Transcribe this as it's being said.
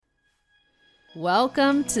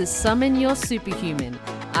Welcome to Summon Your Superhuman.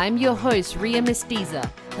 I'm your host, Ria Mestiza,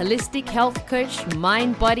 holistic health coach,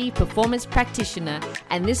 mind-body performance practitioner,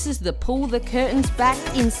 and this is the Pull the Curtains Back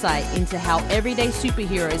insight into how everyday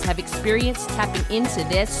superheroes have experienced tapping into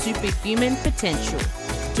their superhuman potential.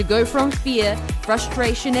 To go from fear,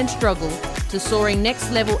 frustration, and struggle to soaring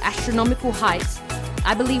next-level astronomical heights,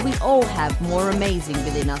 I believe we all have more amazing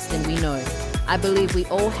within us than we know. I believe we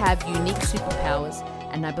all have unique superpowers,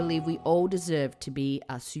 and I believe we all deserve to be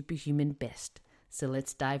our superhuman best. So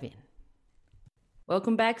let's dive in.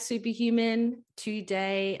 Welcome back, Superhuman.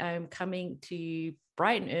 Today I'm coming to you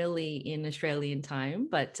bright and early in Australian time,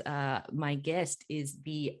 but my guest is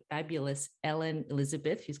the fabulous Ellen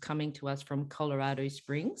Elizabeth, who's coming to us from Colorado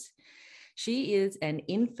Springs. She is an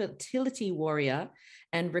infertility warrior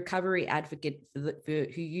and recovery advocate who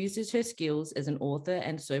uses her skills as an author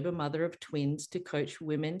and sober mother of twins to coach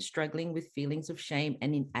women struggling with feelings of shame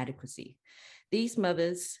and inadequacy. These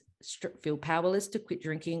mothers feel powerless to quit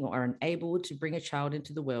drinking or are unable to bring a child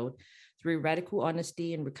into the world. Through radical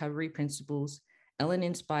honesty and recovery principles, Ellen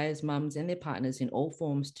inspires mums and their partners in all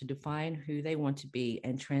forms to define who they want to be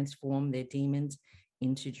and transform their demons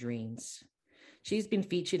into dreams. She's been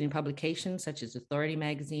featured in publications such as Authority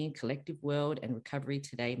Magazine, Collective World, and Recovery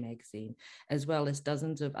Today magazine, as well as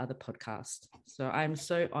dozens of other podcasts. So I'm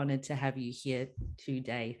so honored to have you here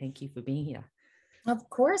today. Thank you for being here. Of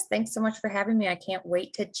course. Thanks so much for having me. I can't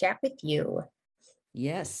wait to chat with you.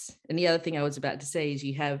 Yes. And the other thing I was about to say is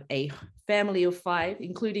you have a family of 5,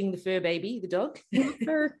 including the fur baby, the dog.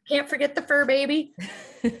 Can't forget the fur baby.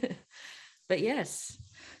 But yes.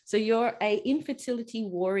 So you're an infertility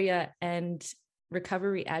warrior and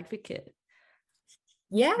recovery advocate.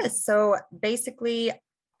 Yes. So basically,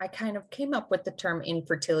 I kind of came up with the term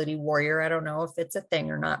infertility warrior. I don't know if it's a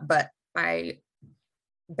thing or not, but I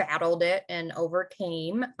battled it and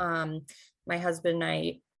overcame. My husband and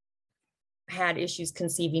I had issues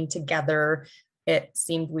conceiving together. It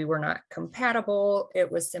seemed we were not compatible.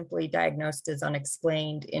 It was simply diagnosed as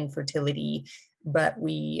unexplained infertility, but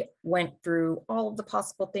we went through all of the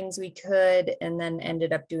possible things we could and then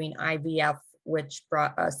ended up doing IVF, which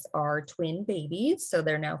brought us our twin babies. So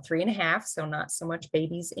they're now 3.5, so not so much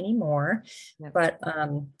babies anymore. Yep. But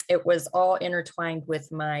it was all intertwined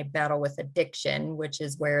with my battle with addiction, which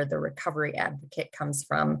is where the recovery advocate comes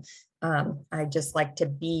from. I just like to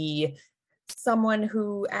be someone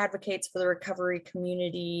who advocates for the recovery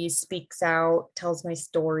community, speaks out, tells my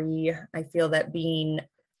story. I feel that being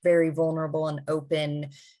very vulnerable and open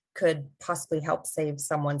could possibly help save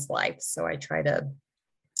someone's life. So I try to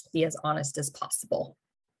be as honest as possible.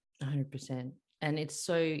 100%. And it's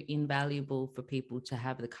so invaluable for people to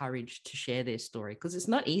have the courage to share their story because it's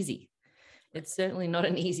not easy. It's certainly not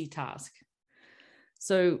an easy task.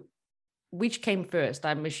 So which came first?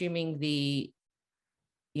 I'm assuming the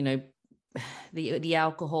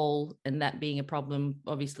alcohol and that being a problem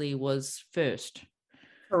obviously was first.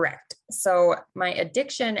 Correct. So my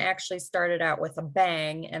addiction actually started out with a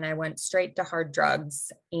bang and I went straight to hard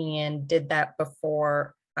drugs and did that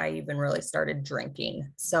before I even really started drinking.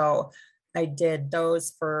 So I did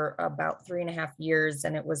those for about 3.5 years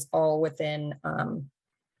and it was all within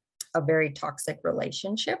a very toxic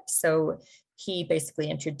relationship. So he basically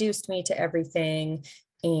introduced me to everything.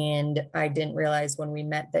 And I didn't realize when we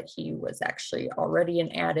met that he was actually already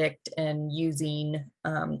an addict and using.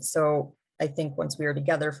 So I think once we were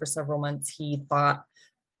together for several months, he thought,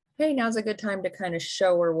 hey, now's a good time to kind of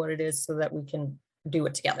show her what it is so that we can do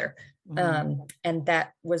it together. Mm-hmm. And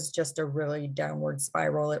that was just a really downward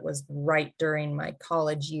spiral. It was right during my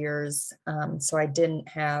college years. So I didn't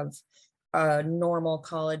have a normal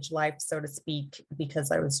college life, so to speak,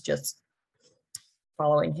 because I was just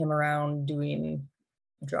following him around doing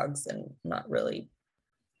drugs and not really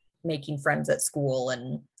making friends at school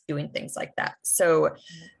and doing things like that. So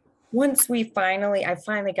once I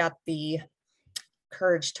finally got the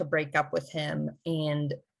courage to break up with him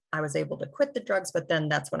and I was able to quit the drugs, but then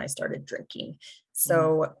that's when I started drinking.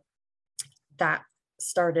 So that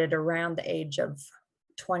started around the age of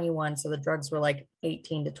 21. So the drugs were like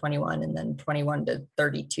 18 to 21 and then 21 to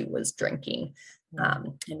 32 was drinking.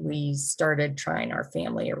 And we started trying our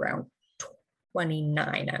family around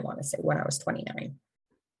 29, I want to say, when I was 29.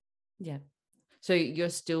 Yeah. So you're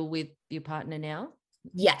still with your partner now?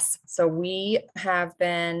 Yes. So we have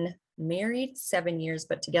been married 7 years,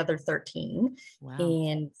 but together 13. Wow.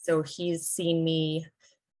 And so he's seen me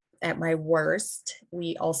at my worst.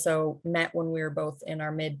 We also met when we were both in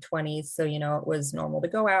our mid-20s. So, it was normal to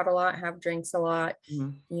go out a lot, have drinks a lot.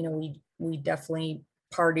 Mm-hmm. We definitely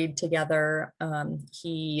partied together.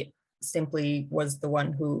 He simply was the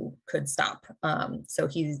one who could stop. So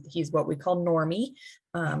he's what we call normie,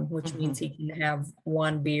 which means he can have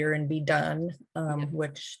one beer and be done,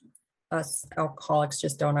 which us alcoholics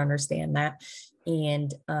just don't understand that.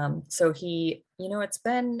 And so he, it's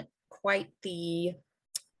been quite the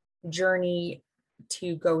journey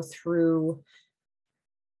to go through,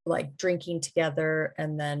 like drinking together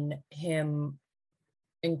and then him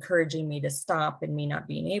encouraging me to stop and me not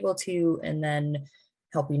being able to, and then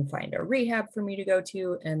helping find a rehab for me to go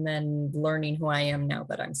to, and then learning who I am now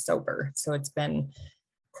that I'm sober. So it's been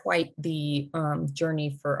quite the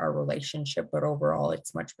journey for our relationship, but overall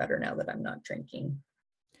it's much better now that I'm not drinking.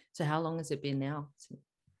 So how long has it been now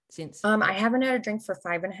since? I haven't had a drink for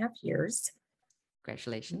 5.5 years.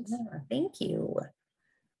 Congratulations. Yeah, thank you.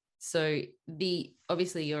 So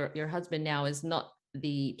obviously your husband now is not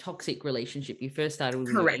the toxic relationship you first started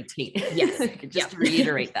with. Correct. 18. Yes. Just to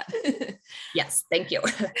reiterate that. Yes, thank you.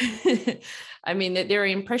 I mean, they're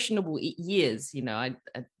impressionable years.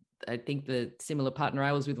 I think the similar partner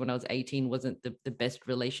I was with when I was 18 wasn't the best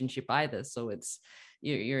relationship either. So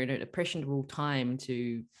you're in an impressionable time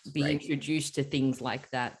to be introduced to things like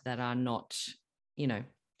that are not,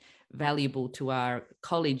 valuable to our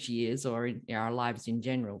college years or in our lives in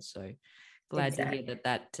general. So glad to hear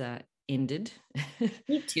that ended.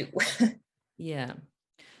 Me too. Yeah.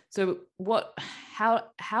 So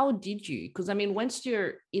how did you, because I mean, once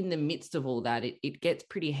you're in the midst of all that, it gets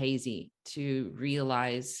pretty hazy to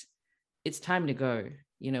realize it's time to go,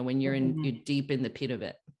 when you're you're deep in the pit of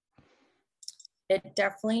it. It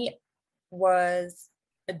definitely was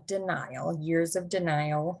a denial, years of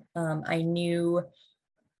denial. I knew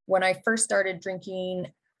when I first started drinking,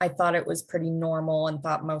 I thought it was pretty normal and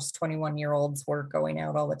thought most 21-year-olds were going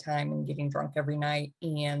out all the time and getting drunk every night.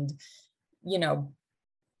 And,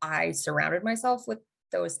 I surrounded myself with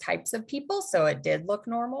those types of people. So it did look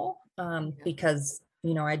normal because,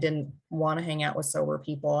 I didn't want to hang out with sober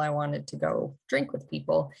people. I wanted to go drink with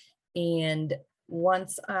people. And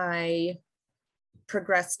once I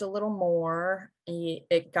progressed a little more,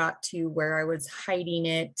 it got to where I was hiding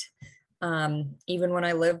it. Even when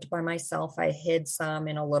I lived by myself, I hid some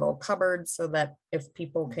in a little cupboard so that if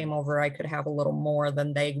people came over, I could have a little more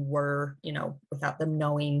than they were, without them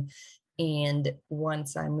knowing. And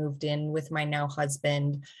once I moved in with my now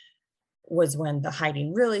husband was when the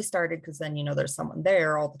hiding really started, because then, there's someone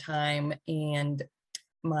there all the time. And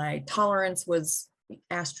my tolerance was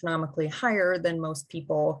astronomically higher than most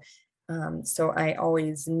people. So I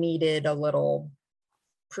always needed a little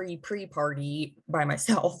pre-party by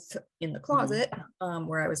myself in the closet,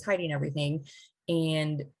 where I was hiding everything.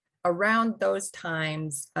 And around those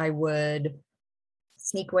times, I would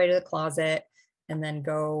sneak away to the closet and then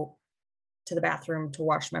go to the bathroom to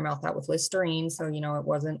wash my mouth out with Listerine. So, it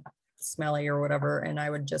wasn't smelly or whatever. And I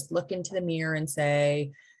would just look into the mirror and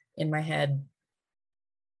say in my head,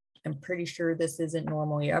 I'm pretty sure this isn't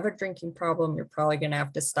normal. You have a drinking problem. You're probably going to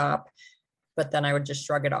have to stop. But then I would just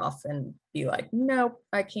shrug it off and be like, nope,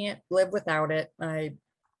 I can't live without it. I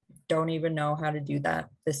don't even know how to do that.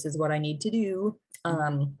 This is what I need to do.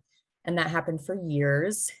 And that happened for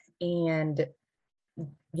years. And,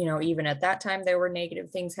 even at that time, there were negative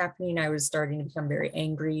things happening. I was starting to become very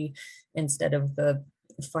angry instead of the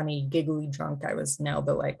funny, giggly drunk. I was now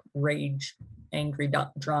the like rage, angry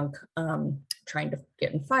drunk, trying to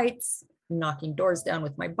get in fights, knocking doors down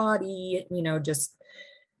with my body, just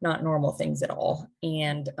not normal things at all.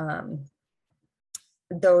 And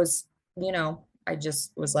those, I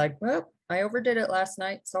just was like, well, I overdid it last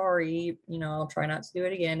night. Sorry, I'll try not to do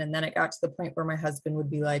it again. And then it got to the point where my husband would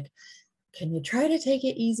be like, can you try to take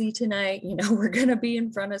it easy tonight? We're going to be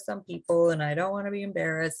in front of some people and I don't want to be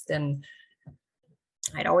embarrassed. And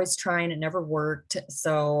I'd always try and it never worked.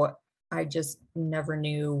 So I just never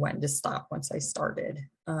knew when to stop once I started.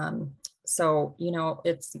 So,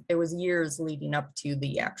 it was years leading up to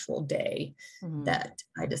the actual day that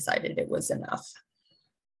I decided it was enough.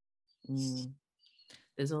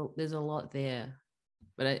 There's a lot there,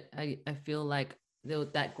 but I feel like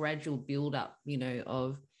that gradual build up,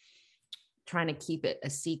 of trying to keep it a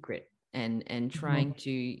secret and trying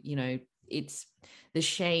to, it's the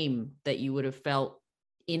shame that you would have felt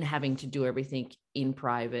in having to do everything in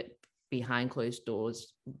private behind closed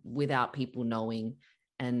doors without people knowing.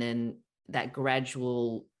 And then that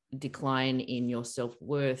gradual decline in your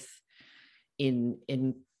self-worth in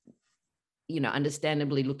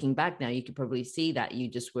understandably looking back now, you could probably see that you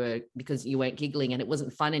just were, because you weren't giggling and it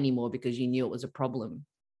wasn't fun anymore because you knew it was a problem.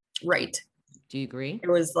 Right. Do you agree? It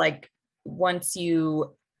was like, once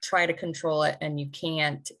you try to control it and you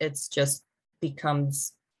can't, it's just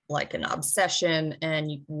becomes like an obsession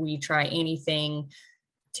and we try anything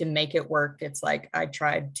to make it work, it's like I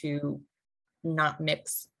tried to not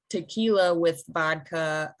mix tequila with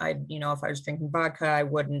vodka. If I was drinking vodka, I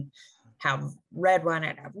wouldn't have red wine,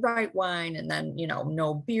 I'd have white wine, and then,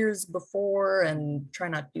 no beers before, and try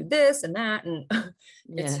not to do this and that. And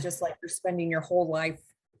it's just like you're spending your whole life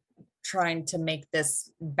trying to make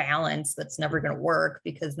this balance that's never going to work,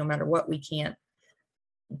 because no matter what, we can't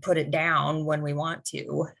put it down when we want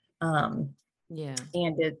to.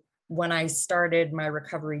 And when I started my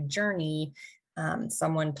recovery journey,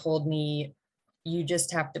 someone told me, you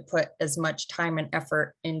just have to put as much time and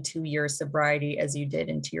effort into your sobriety as you did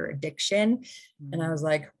into your addiction. Mm-hmm. And I was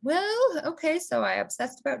like, well, okay. So I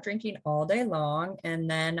obsessed about drinking all day long. And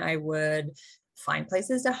then I would find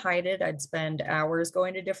places to hide it. I'd spend hours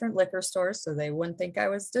going to different liquor stores so they wouldn't think I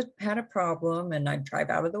had a problem. And I'd drive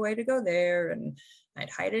out of the way to go there, and I'd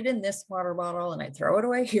hide it in this water bottle and I'd throw it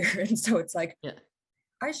away here. And so it's like,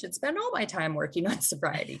 I should spend all my time working on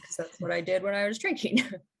sobriety, because that's what I did when I was drinking.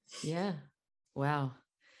 Yeah. Wow.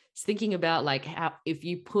 It's thinking about like how, if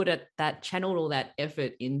you put that channel all that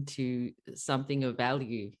effort into something of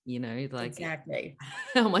value, like exactly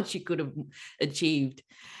how much you could have achieved.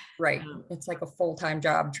 Right. It's like a full-time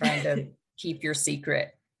job trying to keep your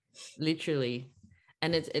secret. Literally.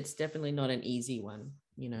 And it's definitely not an easy one,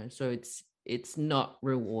 so it's not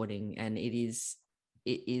rewarding, and it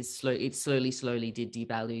slowly did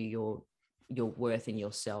devalue your worth in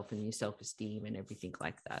yourself and your self-esteem and everything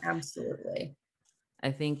like that. Absolutely. I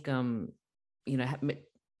think, tell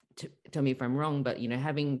me if I'm wrong, but,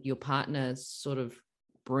 having your partner sort of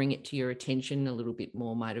bring it to your attention a little bit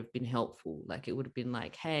more might have been helpful. Like it would have been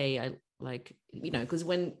like, hey, I like, because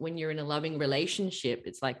when you're in a loving relationship,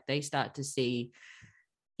 it's like they start to see,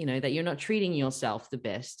 that you're not treating yourself the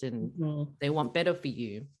best, and they want better for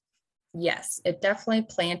you. Yes, it definitely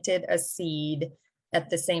planted a seed. At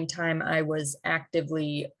the same time, I was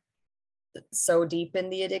actively so deep in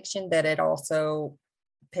the addiction that it also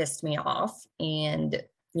pissed me off. And,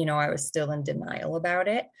 I was still in denial about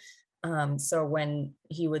it. So when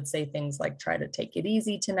he would say things like, try to take it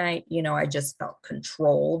easy tonight, I just felt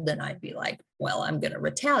controlled, and I'd be like, well, I'm going to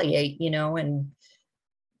retaliate, and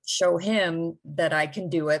show him that I can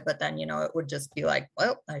do it. But then, it would just be like,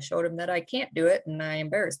 well, I showed him that I can't do it, and I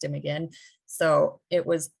embarrassed him again. So it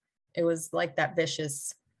was like that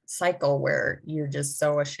vicious cycle where you're just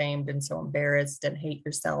so ashamed and so embarrassed and hate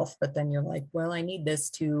yourself. But then you're like, well, I need this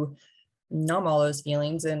to numb all those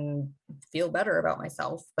feelings and feel better about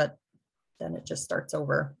myself. But then it just starts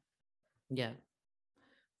over. Yeah.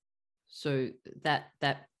 So that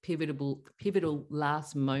pivotal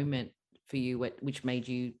last moment for you, which made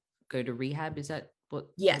you go to rehab, is that what?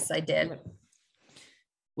 Yes, I did.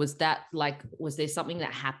 Was there something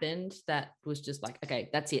that happened that was just like, okay,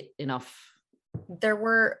 that's it, enough? There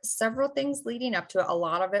were several things leading up to it. A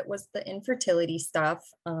lot of it was the infertility stuff.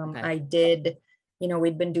 I did,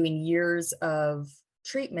 we'd been doing years of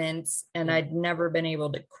treatments, and I'd never been able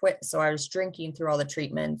to quit. So I was drinking through all the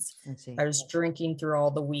treatments. I was drinking through all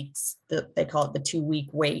the weeks, that they call it the 2-week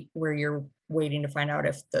wait, where you're waiting to find out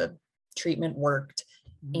if the treatment worked.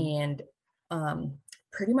 And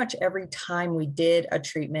pretty much every time we did a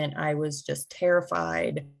treatment, I was just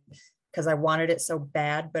terrified, because I wanted it so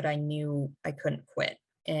bad, but I knew I couldn't quit.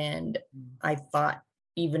 And I thought,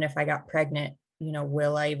 even if I got pregnant,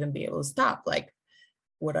 will I even be able to stop? Like,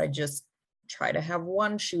 would I just try to have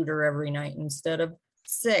one shooter every night instead of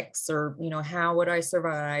 6? Or, how would I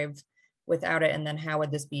survive without it? And then how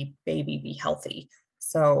would this baby be healthy?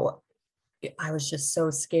 So I was just so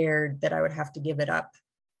scared that I would have to give it up.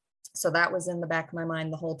 So that was in the back of my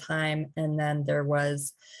mind the whole time. And then there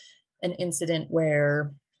was an incident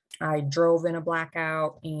where I drove in a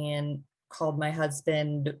blackout and called my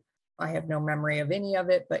husband. I have no memory of any of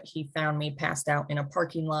it, but he found me passed out in a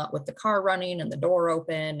parking lot with the car running and the door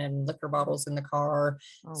open and liquor bottles in the car.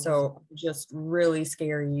 So just really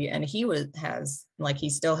scary. And he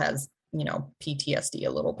still has, PTSD a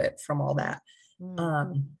little bit from all that.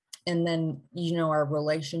 And then, our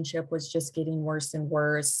relationship was just getting worse and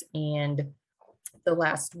worse. And the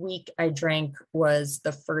last week I drank was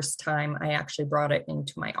the first time I actually brought it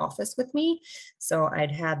into my office with me. So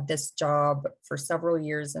I'd had this job for several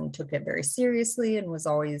years and took it very seriously, and was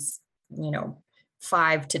always,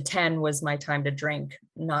 5 to 10 was my time to drink,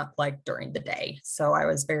 not like during the day. So I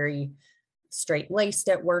was very straight-laced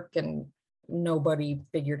at work, and nobody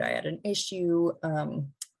figured I had an issue.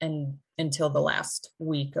 And until the last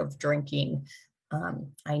week of drinking,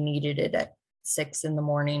 I needed it at 6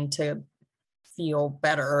 a.m. to feel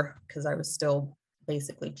better, because I was still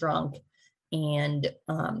basically drunk. And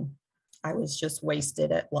I was just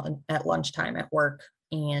wasted at lunchtime at work.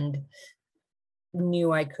 And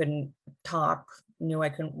knew I couldn't talk, knew I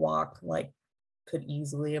couldn't walk, like could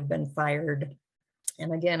easily have been fired.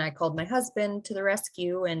 And again, I called my husband to the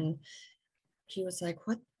rescue, and he was like,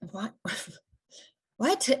 what, what?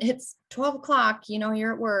 It's 12 o'clock,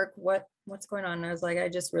 you're at work. What's going on? And I was like, I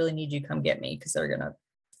just really need you to come get me because they're going to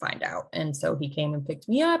find out. And so he came and picked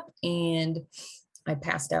me up, and I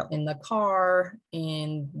passed out in the car.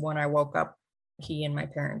 And when I woke up, he and my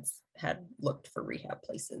parents had looked for rehab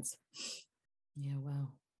places. Yeah, wow.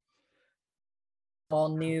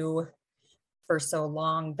 All knew for so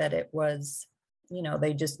long that it was,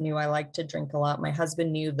 they just knew I liked to drink a lot. My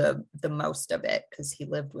husband knew the most of it because he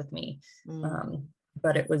lived with me.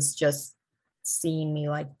 But it was just seeing me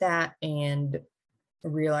like that and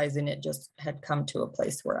realizing it just had come to a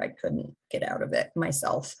place where I couldn't get out of it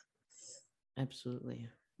myself. Absolutely.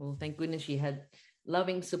 Well, thank goodness you had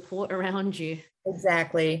loving support around you.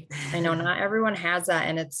 Exactly. I know not everyone has that,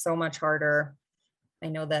 and it's so much harder. I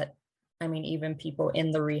know that, even people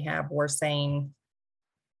in the rehab were saying,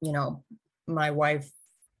 my wife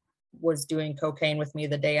was doing cocaine with me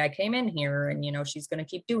the day I came in here, and, she's going to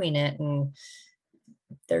keep doing it. And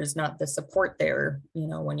there's not the support there,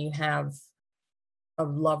 when you have a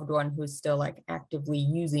loved one who's still like actively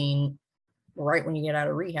using right when you get out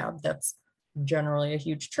of rehab. That's generally a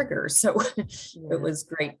huge trigger. So It was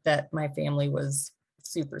great that my family was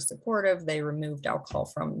super supportive. They removed alcohol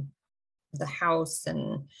from the house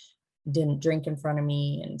and didn't drink in front of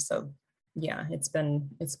me. And so, yeah, it's been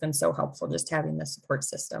so helpful just having the support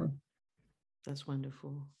system. That's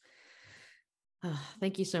wonderful.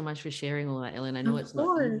 Thank you so much for sharing all that, Ellen. I know it's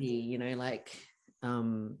not easy,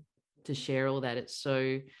 to share all that. It's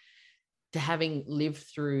so, to having lived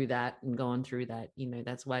through that and gone through that,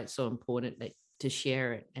 that's why it's so important that to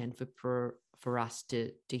share it and for us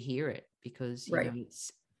to hear it, because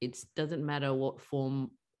it doesn't matter what form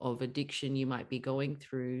of addiction you might be going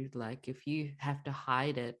through. Like if you have to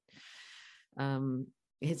hide it,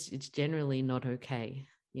 it's generally not okay.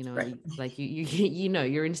 Like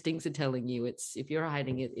your instincts are telling you if you're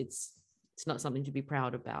hiding it, it's not something to be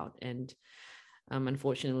proud about. And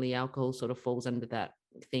unfortunately, alcohol sort of falls under that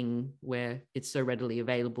thing where it's so readily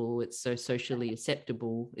available, it's so socially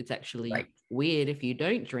acceptable. It's actually weird if you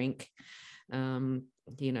don't drink.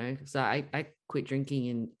 So I quit drinking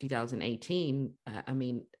in 2018.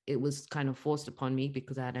 It was kind of forced upon me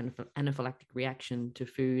because I had an anaphylactic reaction to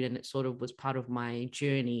food, and it sort of was part of my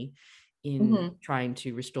journey in trying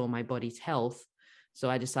to restore my body's health. So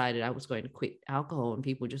I decided I was going to quit alcohol, and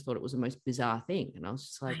people just thought it was the most bizarre thing. And I was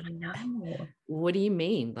just like, I know. What do you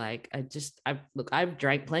mean? Like, I've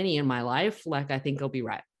drank plenty in my life. Like, I think I'll be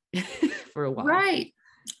right for a while. Right.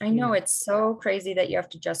 I know. It's so crazy that you have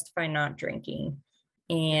to justify not drinking.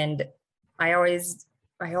 And I always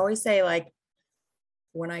say, like,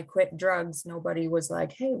 when I quit drugs, nobody was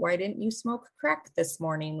like, hey, why didn't you smoke crack this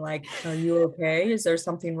morning? Like, are you okay? Is there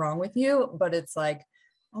something wrong with you? But it's like,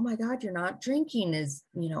 oh my God, you're not drinking.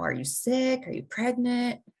 Are you sick? Are you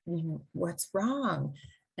pregnant? What's wrong?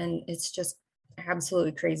 And it's just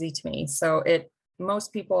absolutely crazy to me. So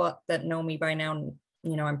most people that know me by now,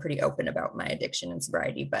 I'm pretty open about my addiction and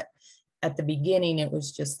sobriety, but at the beginning, it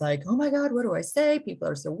was just like, oh my God, what do I say? People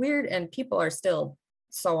are so weird, and people are still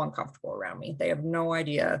so uncomfortable around me. They have no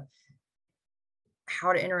idea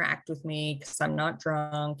how to interact with me because I'm not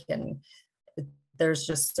drunk. And there's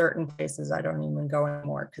just certain places I don't even go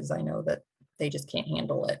anymore because I know that they just can't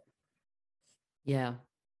handle it. Yeah.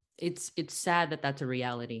 It's sad that that's a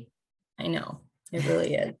reality. I know, it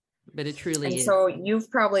really is. But it truly is. So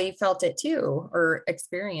you've probably felt it too, or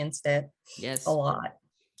experienced it. Yes. A lot,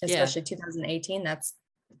 especially 2018. That's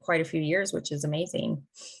quite a few years, which is amazing.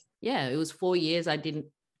 Yeah, it was 4 years I didn't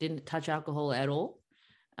touch alcohol at all.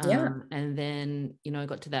 And then, I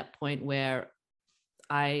got to that point where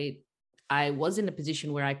I was in a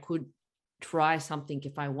position where I could try something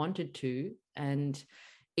if I wanted to. And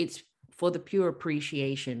it's for the pure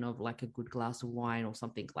appreciation of like a good glass of wine or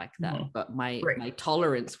something like that. But my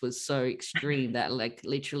tolerance was so extreme that like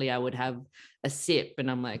literally I would have a sip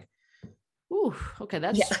and I'm like, ooh, okay,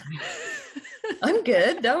 that's... Yeah. I'm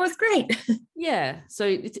good. That was great. Yeah. So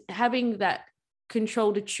it's having that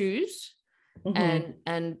control to choose.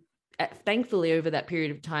 And thankfully over that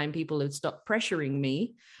period of time, people have stopped pressuring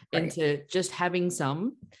me into just having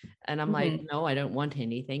some. And I'm like, no, I don't want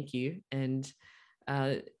any. Thank you. And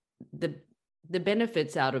the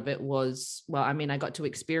benefits out of it was, well, I got to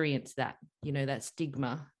experience that, that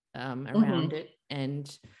stigma around it. And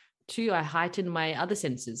 2, I heightened my other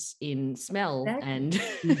senses in smell and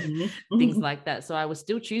things like that. So I was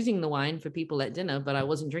still choosing the wine for people at dinner, but I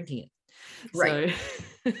wasn't drinking it. Right.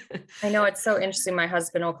 So I know, it's so interesting. My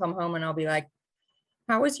husband will come home and I'll be like,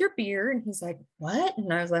 how was your beer? And he's like, what?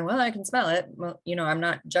 And I was like, well, I can smell it. Well, I'm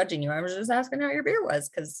not judging you. I was just asking how your beer was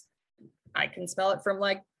because I can smell it from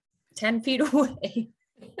like 10 feet away.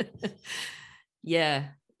 Yeah,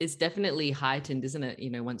 it's definitely heightened, isn't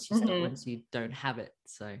it? Once you don't have it.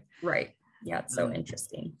 So right. Yeah, it's so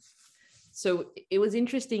interesting. So it was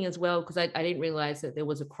interesting as well because I didn't realize that there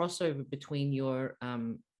was a crossover between your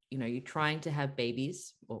you're trying to have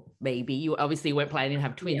babies, or maybe you obviously weren't planning to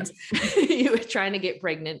have twins. Yes. You were trying to get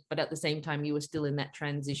pregnant, but at the same time you were still in that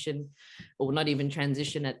transition, or not even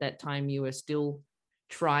transition at that time. You were still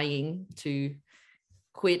trying to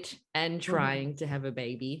quit and trying to have a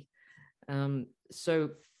baby. So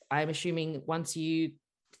I'm assuming once you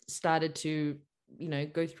started to,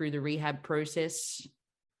 go through the rehab process,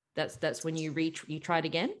 that's when you tried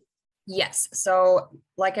again? Yes. So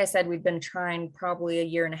like I said, we've been trying probably a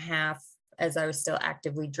year and a half as I was still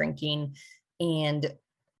actively drinking. And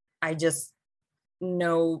I just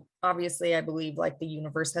know, obviously, I believe like the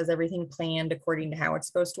universe has everything planned according to how it's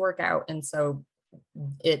supposed to work out. And so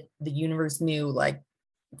the universe knew like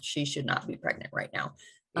she should not be pregnant right now.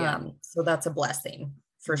 Yeah. So that's a blessing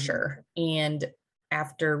for sure. And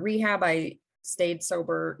after rehab, I stayed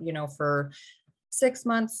sober, for 6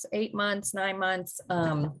 months, 8 months, 9 months.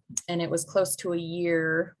 And it was close to a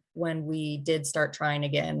year when we did start trying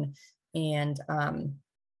again. And, I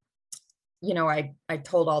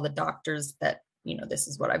told all the doctors that, this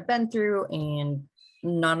is what I've been through. And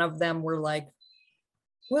none of them were like,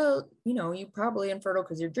 well, you probably infertile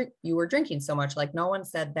because you were drinking so much. Like no one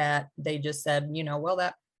said that. They just said, well,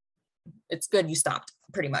 that it's good you stopped,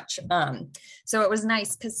 pretty much. So it was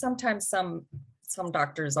nice because sometimes some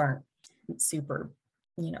doctors aren't super,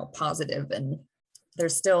 positive, and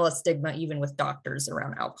there's still a stigma even with doctors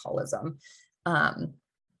around alcoholism.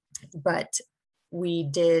 But we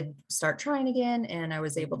did start trying again, and I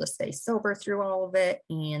was able to stay sober through all of it.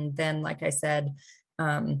 And then, like I said,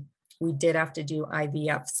 we did have to do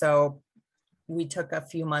IVF. So we took a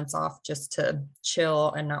few months off just to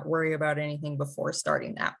chill and not worry about anything before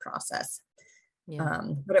starting that process. Yeah.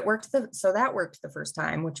 But it worked. So that worked the first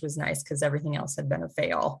time, which was nice because everything else had been a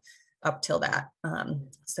fail up till that.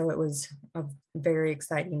 So it was a very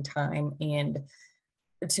exciting time. And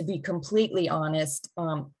to be completely honest,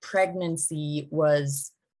 pregnancy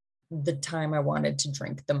was the time I wanted to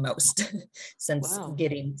drink the most since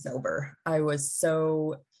getting sober. I was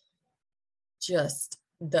so just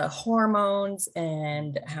the hormones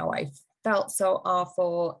and how I felt so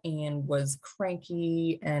awful and was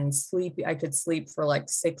cranky and sleepy. I could sleep for like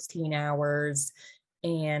 16 hours.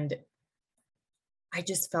 And I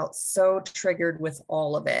just felt so triggered with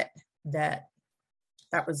all of it that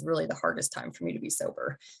was really the hardest time for me to be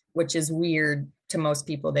sober, which is weird to most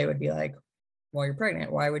people. They would be like, well, you're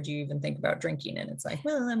pregnant. Why would you even think about drinking? And it's like,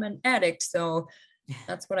 well, I'm an addict, so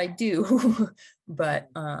that's what I do. But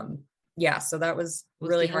yeah, so that was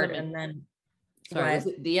really hard. And then was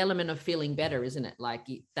it the element of feeling better, isn't it? Like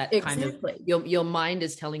that exactly. Kind of your mind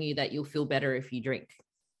is telling you that you'll feel better if you drink.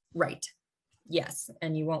 Right. Yes.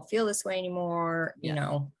 And you won't feel this way anymore.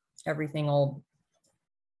 Yeah. Everything will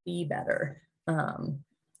be better.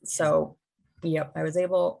 So yep, I was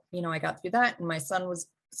able, I got through that, and my son was,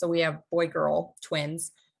 so we have boy girl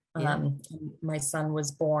twins. My son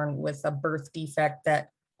was born with a birth defect that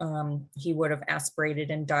he would have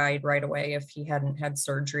aspirated and died right away if he hadn't had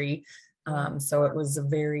surgery. So it was a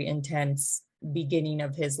very intense beginning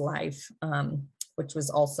of his life, which was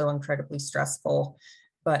also incredibly stressful.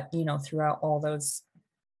 But, throughout all those,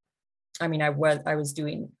 I mean, I was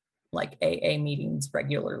doing like AA meetings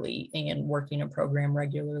regularly and working a program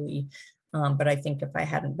regularly. But I think if I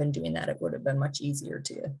hadn't been doing that, it would have been much easier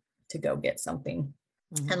to go get something.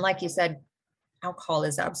 And like you said, alcohol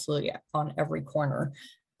is absolutely on every corner,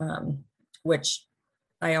 which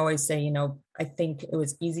I always say, I think it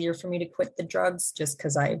was easier for me to quit the drugs just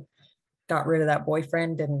because I got rid of that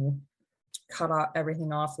boyfriend and cut off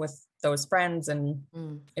everything off with those friends. And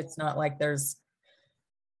it's not like there's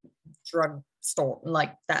drug store,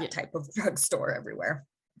 like that type of drugstore everywhere.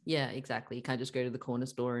 Yeah, exactly. You can't just go to the corner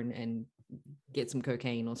store and get some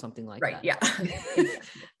cocaine or something like that. Right. Yeah.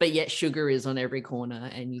 But yet sugar is on every corner,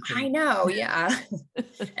 and you can. I know. Yeah.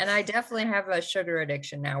 And I definitely have a sugar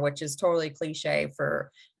addiction now, which is totally cliche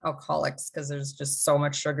for alcoholics because there's just so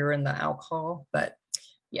much sugar in the alcohol. But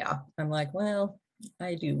yeah, I'm like, well,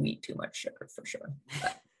 I do eat too much sugar for sure.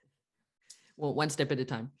 But. Well, one step at a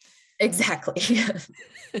time. Exactly.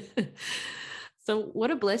 So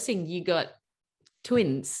what a blessing you got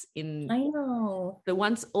twins in. I know. So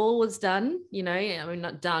once all was done, I mean,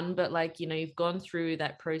 not done, but like, you've gone through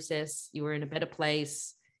that process. You were in a better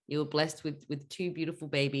place. You were blessed with two beautiful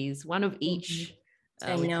babies, one of each.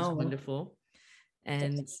 I which is know. wonderful.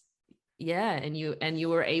 And yeah, and you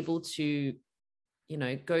were able to,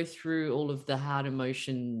 go through all of the hard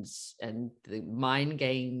emotions and the mind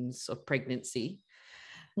games of pregnancy.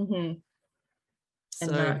 Mm-hmm.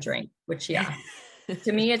 And So not drink, which, yeah,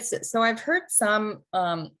 to me, it's so I've heard some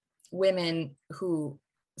women who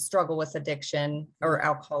struggle with addiction or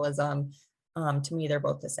alcoholism. To me, they're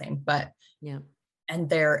both the same, but yeah, and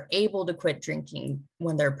they're able to quit drinking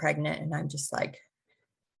when they're pregnant. And I'm just like,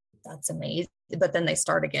 that's amazing. But then they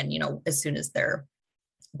start again, as soon as their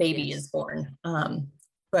baby is born.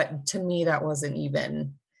 But to me, that wasn't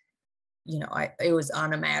even, it was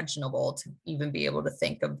unimaginable to even be able to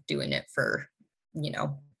think of doing it for,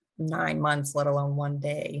 9 months, let alone one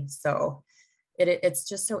day. So it's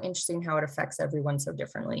just so interesting how it affects everyone so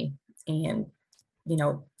differently. And,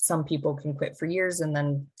 some people can quit for years and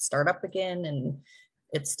then start up again. And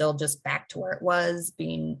it's still just back to where it was,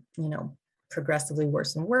 being, progressively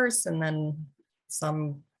worse and worse. And then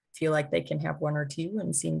some feel like they can have one or two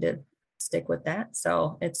and seem to stick with that.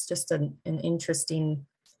 So it's just an interesting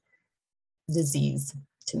disease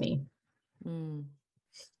to me.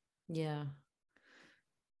 Yeah.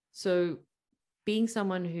 So being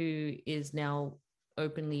someone who is now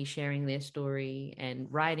openly sharing their story and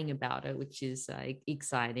writing about it, which is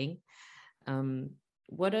exciting,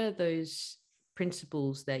 what are those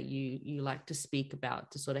principles that you like to speak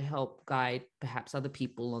about to sort of help guide perhaps other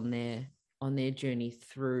people on their journey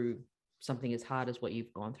through something as hard as what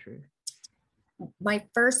you've gone through? My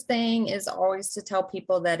first thing is always to tell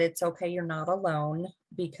people that it's okay, you're not alone,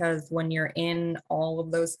 because when you're in all of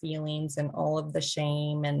those feelings and all of the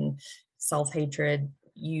shame and self-hatred,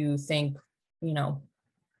 you think,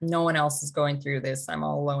 no one else is going through this. I'm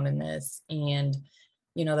all alone in this. And,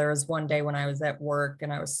 there was one day when I was at work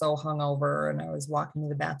and I was so hungover and I was walking to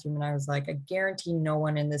the bathroom and I was like, I guarantee no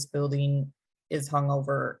one in this building is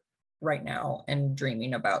hungover right now and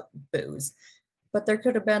dreaming about booze. But there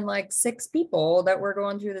could have been like 6 people that were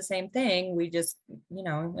going through the same thing. We just,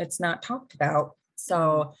 it's not talked about.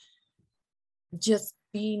 So just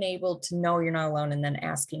being able to know you're not alone and then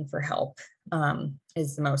asking for help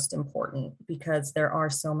is the most important, because there are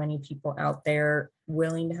so many people out there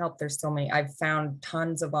willing to help. There's so many. I've found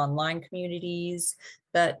tons of online communities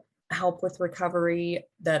that help with recovery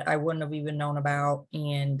that I wouldn't have even known about.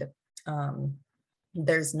 And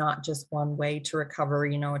there's not just one way to recover.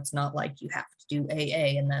 It's not like you have to do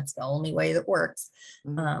AA and that's the only way that works.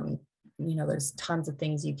 There's tons of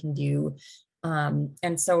things you can do.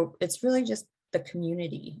 And so it's really just the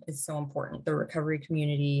community is so important, the recovery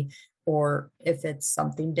community, or if it's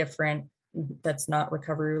something different that's not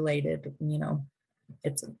recovery related,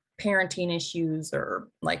 it's parenting issues, or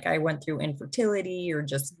like I went through infertility, or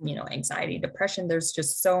just, anxiety, depression. There's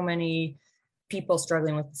just so many people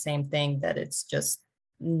struggling with the same thing that it's just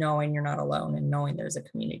knowing you're not alone and knowing there's a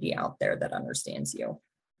community out there that understands you.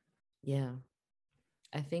 Yeah.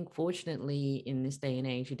 I think fortunately in this day and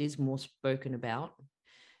age, it is more spoken about,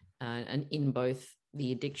 and in both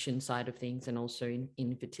the addiction side of things and also in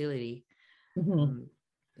infertility.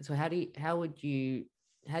 So how do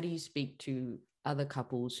you speak to other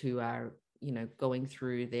couples who are, going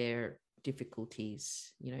through their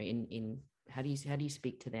difficulties, in how do you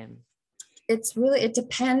speak to them? It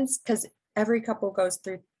depends, because every couple goes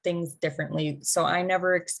through things differently. So I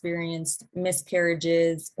never experienced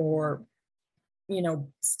miscarriages or,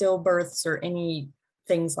 stillbirths or any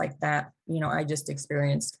things like that. I just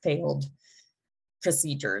experienced failed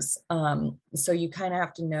procedures. So you kind of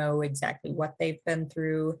have to know exactly what they've been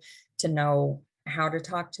through to know how to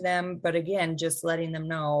talk to them. But again, just letting them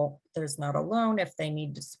know there's not alone. If they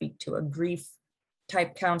need to speak to a grief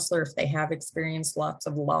type counselor, if they have experienced lots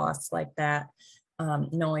of loss like that,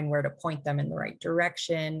 knowing where to point them in the right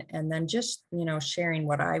direction. And then just, sharing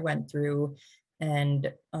what I went through.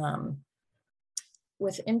 And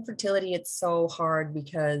with infertility, it's so hard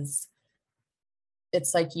because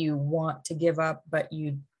it's like you want to give up, but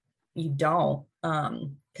you don't,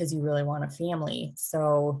 because you really want a family.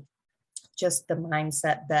 So just the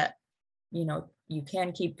mindset that, you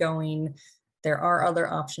can keep going. There are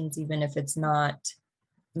other options, even if it's not,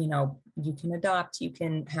 you can adopt, you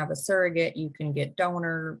can have a surrogate, you can get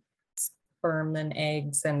donor sperm and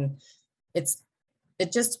eggs. And it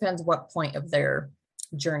just depends what point of their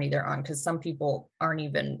journey they're on, because some people aren't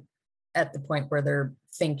even at the point where they're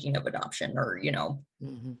thinking of adoption or,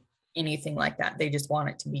 anything like that. They just want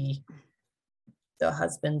it to be the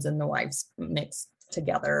husbands and the wives mixed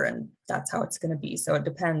together, and that's how it's going to be. So it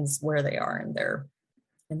depends where they are in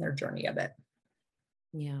their journey of it.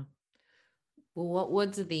 Yeah. Well, what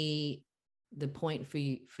was the the point for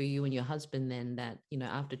you and your husband then, that, you know,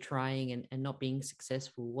 after trying and not being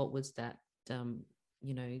successful, what was that,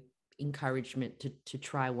 you know, encouragement to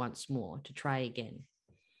try once more, to try again?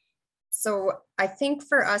 So I think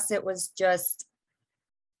for us, it was just,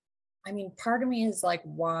 I mean, part of me is like,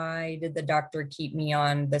 why did the doctor keep me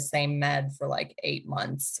on the same med for like 8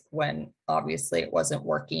 months when obviously it wasn't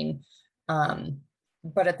working?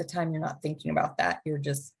 But at the time, you're not thinking about that. You're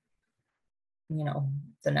just, you know,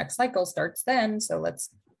 the next cycle starts then. So let's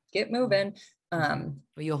get moving. Well,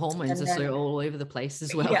 your hormones are so all over the place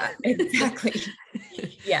as well. Yeah, exactly.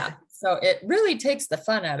 Yeah. So it really takes the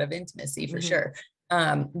fun out of intimacy for sure.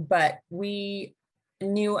 But we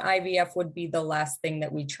knew IVF would be the last thing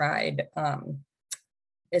that we tried,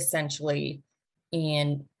 essentially.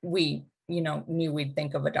 And we, you know, knew we'd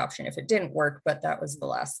think of adoption if it didn't work, but that was the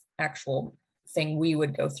last actual thing we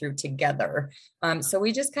would go through together. So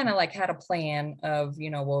we just kind of like had a plan of, you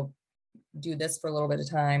know, we'll do this for a little bit of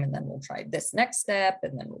time and then we'll try this next step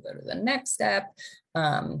and then we'll go to the next step.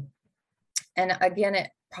 And again,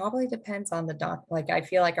 it probably depends on the doc. Like, I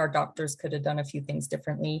feel like our doctors could have done a few things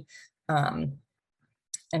differently.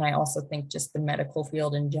 And I also think just the medical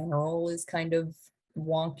field in general is kind of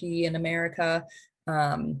wonky in America.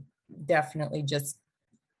 Definitely just,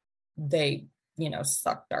 they, you know,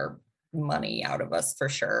 sucked our money out of us for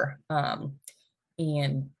sure.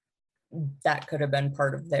 And that could have been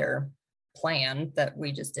part of their plan that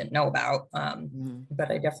we just didn't know about.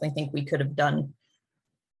 But I definitely think we could have done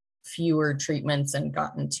fewer treatments and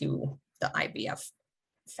gotten to the IVF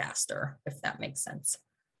faster, if that makes sense.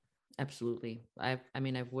 Absolutely. I've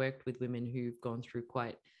worked with women who've gone through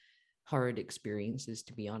quite horrid experiences,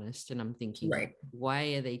 to be honest. And I'm thinking, right,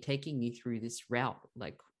 why are they taking you through this route?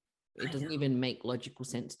 Like, it doesn't even make logical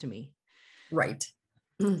sense to me. Right.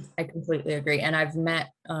 I completely agree. And I've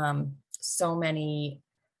met so many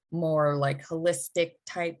more like holistic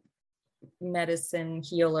type medicine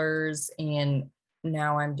healers, and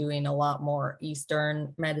now I'm doing a lot more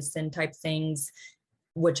Eastern medicine type things,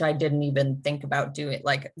 which I didn't even think about doing.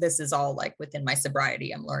 Like, this is all like within my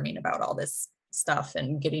sobriety. I'm learning about all this stuff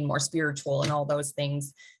and getting more spiritual and all those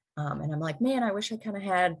things. And I'm like, man, I wish I kind of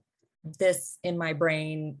had this in my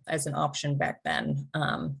brain as an option back then.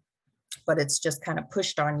 But it's just kind of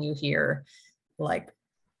pushed on you here. Like,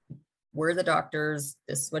 we're the doctors.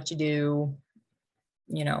 This is what you do.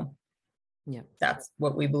 You know, yeah, that's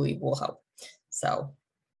what we believe will help. So,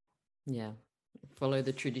 yeah, follow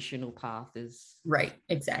the traditional path is right.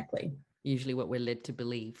 Exactly. Usually what we're led to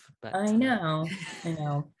believe. But I know.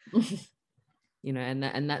 You know,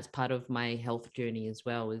 and that's part of my health journey as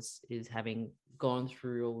well, is having gone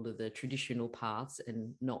through all of the traditional paths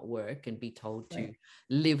and not work and be told to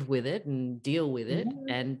live with it and deal with it.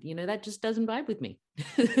 And, you know, that just doesn't vibe with me.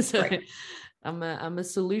 So I'm a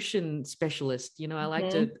solution specialist. You know, I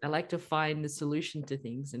like to find the solution to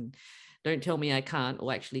things, and don't tell me I can't,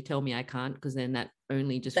 or actually tell me I can't, because then that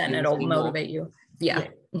only just then it'll motivate you. Yeah,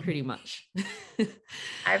 pretty much.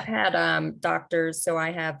 I've had doctors. So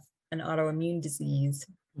I have an autoimmune disease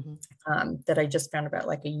that I just found about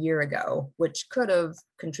like a year ago, which could have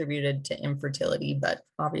contributed to infertility, but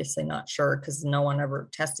obviously not sure because no one ever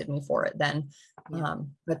tested me for it then.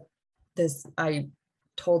 But I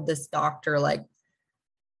told this doctor, like,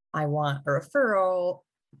 I want a referral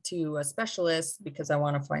to a specialist because I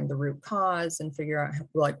want to find the root cause and figure out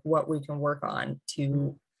like what we can work on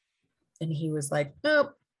to. And he was like,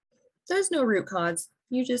 nope, there's no root cause.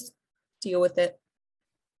 You just deal with it.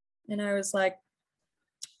 And I was like,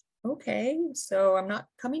 okay, so I'm not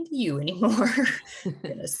coming to you anymore. I'm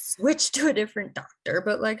gonna switch to a different doctor.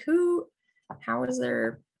 But like, how is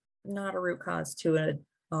there not a root cause to an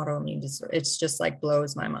autoimmune disorder? It's just like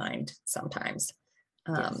blows my mind sometimes.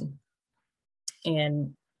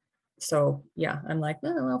 And so, yeah, I'm like,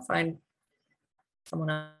 no, I'll find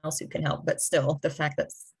someone else who can help. But still, the fact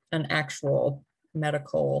that an actual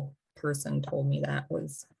medical person told me that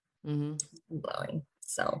was blowing.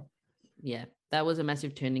 So, yeah, that was a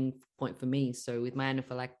massive turning point for me. So with my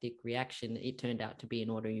anaphylactic reaction, it turned out to be an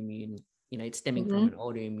autoimmune, you know, it's stemming from an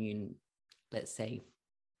autoimmune, let's say,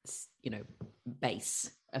 you know,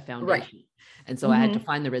 base, a foundation. And so I had to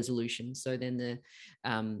find the resolution. So then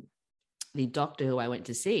the doctor who I went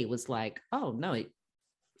to see was like, oh no,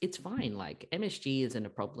 it's fine. Like, MSG isn't a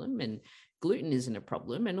problem and gluten isn't a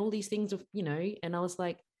problem and all these things are, you know. And I was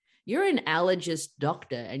like, you're an allergist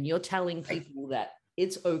doctor and you're telling people that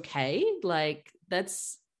it's okay. Like,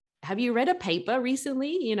 have you read a paper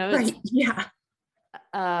recently? You know,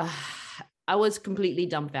 I was completely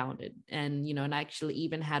dumbfounded. And, you know, and I actually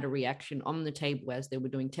even had a reaction on the table as they were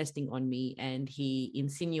doing testing on me. And he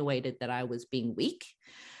insinuated that I was being weak.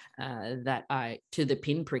 that I to the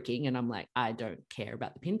pinpricking, and I'm like, I don't care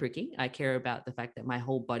about the pinpricking. I care about the fact that my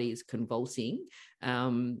whole body is convulsing,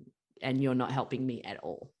 and you're not helping me at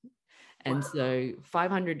all. And so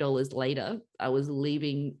 $500 later, I was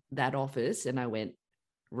leaving that office and I went,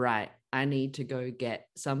 right, I need to go get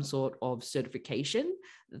some sort of certification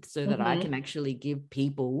so that I can actually give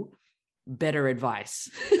people better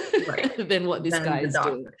advice than what this guy is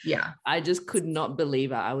doing. Yeah. I just could not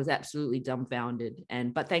believe it. I was absolutely dumbfounded.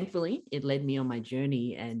 But thankfully it led me on my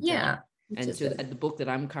journey and to the book that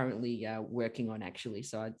I'm currently working on, actually.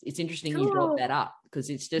 So it's interesting you brought that up,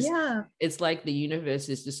 because it's just, it's like the universe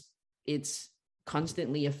is just, it's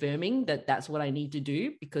constantly affirming that that's what I need to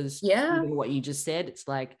do, because even what you just said, it's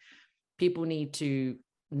like people need to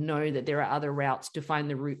know that there are other routes to find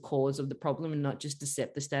the root cause of the problem and not just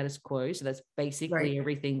accept the status quo. So that's basically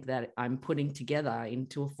everything that I'm putting together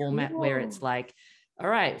into a format where it's like, all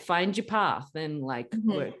right, find your path and like,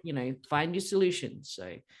 work, find your solution. So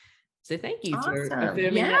thank you for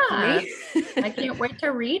affirming that for me. I can't wait to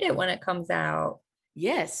read it when it comes out.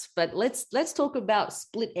 Yes, but let's talk about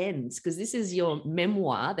Split Ends, because this is your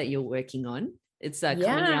memoir that you're working on. It's coming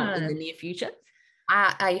out in the near future.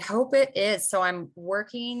 I hope it is. So I'm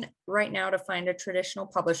working right now to find a traditional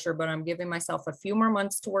publisher, but I'm giving myself a few more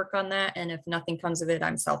months to work on that. And if nothing comes of it,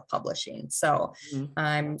 I'm self-publishing. So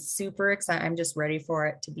I'm super excited. I'm just ready for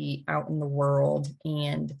it to be out in the world.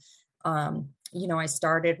 And, I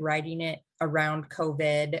started writing it around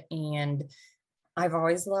COVID, and I've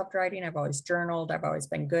always loved writing. I've always journaled. I've always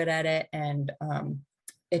been good at it. And,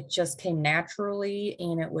 it just came naturally,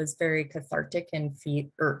 and it was very cathartic and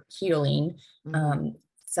healing.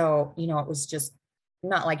 So, it was just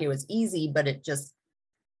not like it was easy, but it just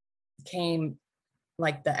came,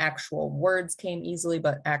 like the actual words came easily,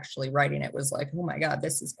 but actually writing it was like, oh my God,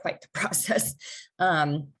 this is quite the process.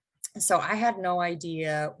 So I had no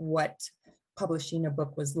idea what publishing a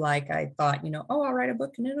book was like. I thought, I'll write a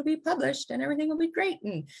book and it'll be published and everything will be great.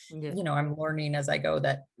 And, I'm learning as I go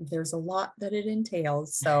that there's a lot that it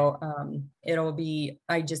entails. So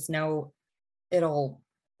I just know it'll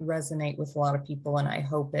resonate with a lot of people. And I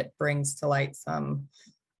hope it brings to light some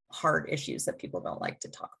hard issues that people don't like to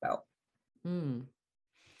talk about.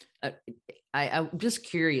 I'm just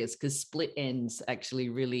curious, because Split Ends actually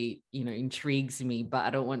really, intrigues me, but I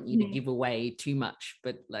don't want you to give away too much,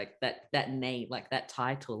 but like that name, like that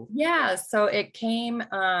title. Yeah. So it came,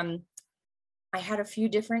 I had a few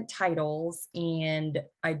different titles, and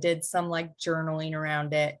I did some like journaling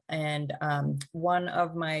around it. And one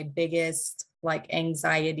of my biggest like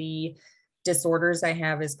anxiety disorders I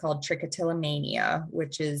have is called trichotillomania,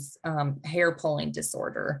 which is hair pulling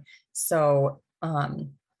disorder. So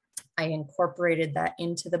I incorporated that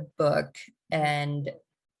into the book and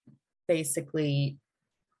basically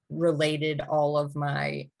related all of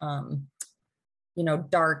my,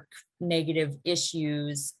 dark negative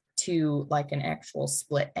issues to like an actual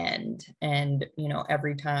split end. And,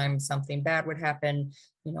 every time something bad would happen,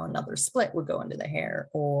 another split would go into the hair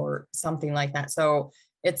or something like that. So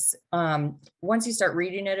it's once you start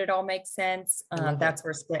reading it, it all makes sense. That's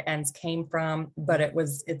where Split Ends came from, but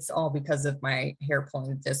it's all because of my hair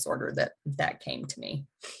pulling disorder that came to me.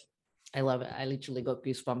 I love it. I literally got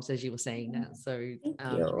goosebumps as you were saying that. So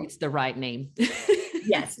it's the right name.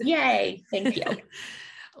 Yes. Yay. Thank you.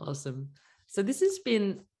 Awesome. So this has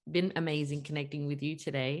been amazing connecting with you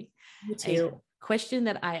today. You too. A question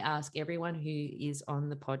that I ask everyone who is on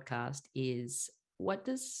the podcast is, what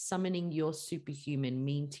does summoning your superhuman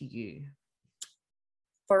mean to you?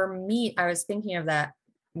 For me, I was thinking of that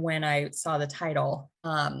when I saw the title.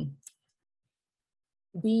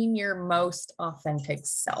 Being your most authentic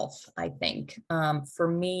self, I think. For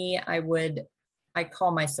me, I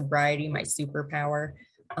call my sobriety my superpower,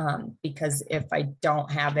 because if I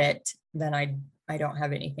don't have it, then I don't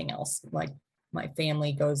have anything else. Like my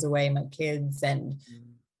family goes away, my kids, and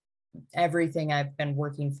everything I've been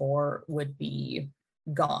working for would be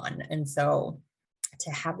gone. And so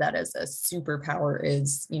to have that as a superpower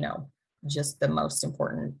is, just the most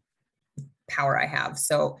important power I have.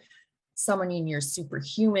 So summoning your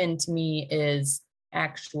superhuman to me is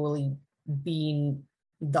actually being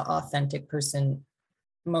the authentic person,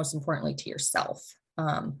 most importantly to yourself.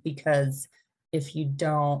 Because if you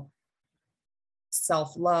don't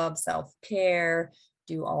self-love, self-care,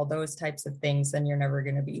 do all those types of things, then you're never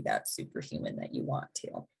going to be that superhuman that you want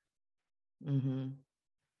to.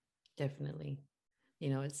 Definitely.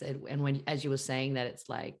 It's, and when, as you were saying that, it's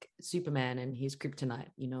like Superman and his kryptonite,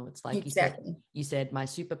 it's like exactly. you said, my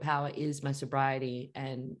superpower is my sobriety,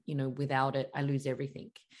 and, without it, I lose everything.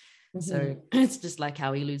 So it's just like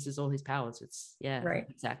how he loses all his powers. It's right.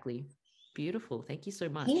 Exactly. Beautiful. Thank you so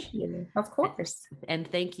much. Thank you. Of course. And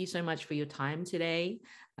thank you so much for your time today.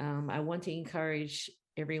 I want to encourage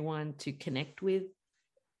everyone to connect with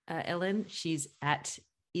Ellen. She's at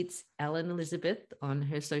It's Ellen Elizabeth on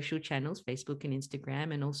her social channels, Facebook and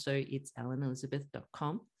Instagram, and also it's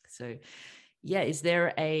ellenelizabeth.com. So yeah, is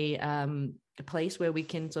there a place where we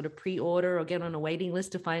can sort of pre-order or get on a waiting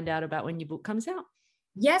list to find out about when your book comes out?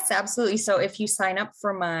 Yes, absolutely. So if you sign up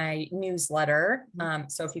for my newsletter,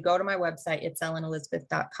 so if you go to my website, it's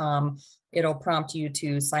ellenelizabeth.com, it'll prompt you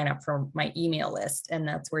to sign up for my email list. And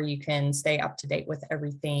that's where you can stay up to date with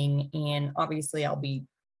everything. And obviously I'll be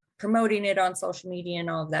promoting it on social media and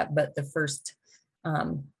all of that, but the first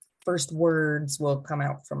words will come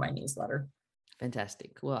out from my newsletter.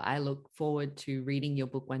 Fantastic. Well, I look forward to reading your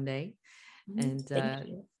book one day. And thank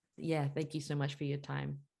you. Yeah, thank you so much for your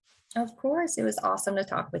time. Of course. It was awesome to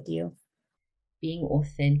talk with you. Being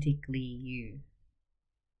authentically you,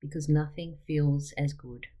 because nothing feels as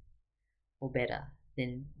good or better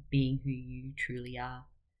than being who you truly are.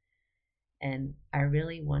 And I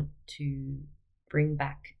really want to bring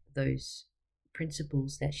back those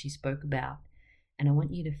principles that she spoke about. And I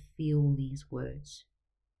want you to feel these words.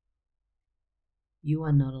 You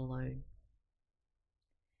are not alone.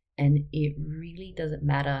 And it really doesn't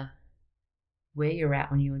matter where you're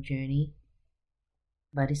at on your journey,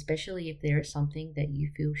 but especially if there is something that you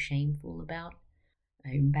feel shameful about,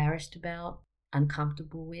 embarrassed about,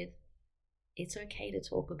 uncomfortable with, it's okay to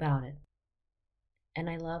talk about it. And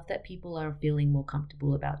I love that people are feeling more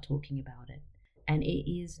comfortable about talking about it. And it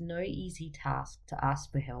is no easy task to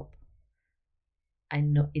ask for help. I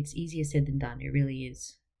know it's easier said than done, it really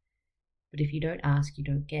is. But if you don't ask, you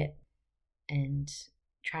don't get. And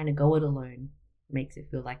trying to go it alone makes it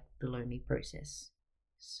feel like the lonely process.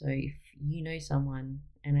 So if you know someone,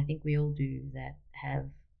 and I think we all do, that have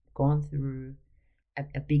gone through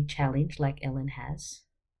a big challenge like Ellen has,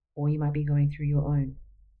 or you might be going through your own,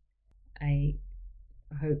 I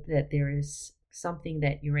hope that there is something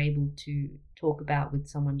that you're able to talk about with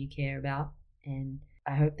someone you care about. And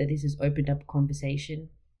I hope that this has opened up a conversation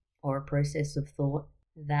or a process of thought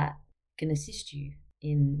that can assist you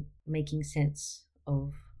in making sense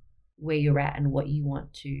of where you're at and what you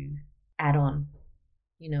want to add on.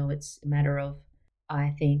 You know, it's a matter of,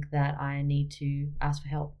 I think that I need to ask for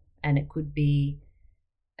help. And it could be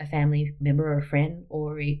a family member or a friend,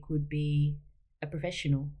 or it could be a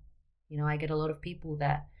professional. You know, I get a lot of people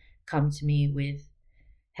that come to me with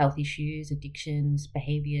health issues, addictions,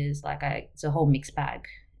 behaviors, it's a whole mixed bag.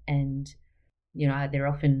 And, you know, they're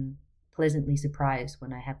often pleasantly surprised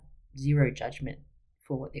when I have zero judgment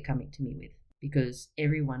for what they're coming to me with, because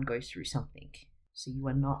everyone goes through something. So you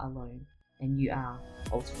are not alone, and you are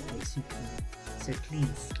ultimately superhuman. So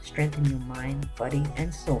please strengthen your mind, body,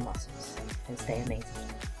 and soul muscles and stay amazing.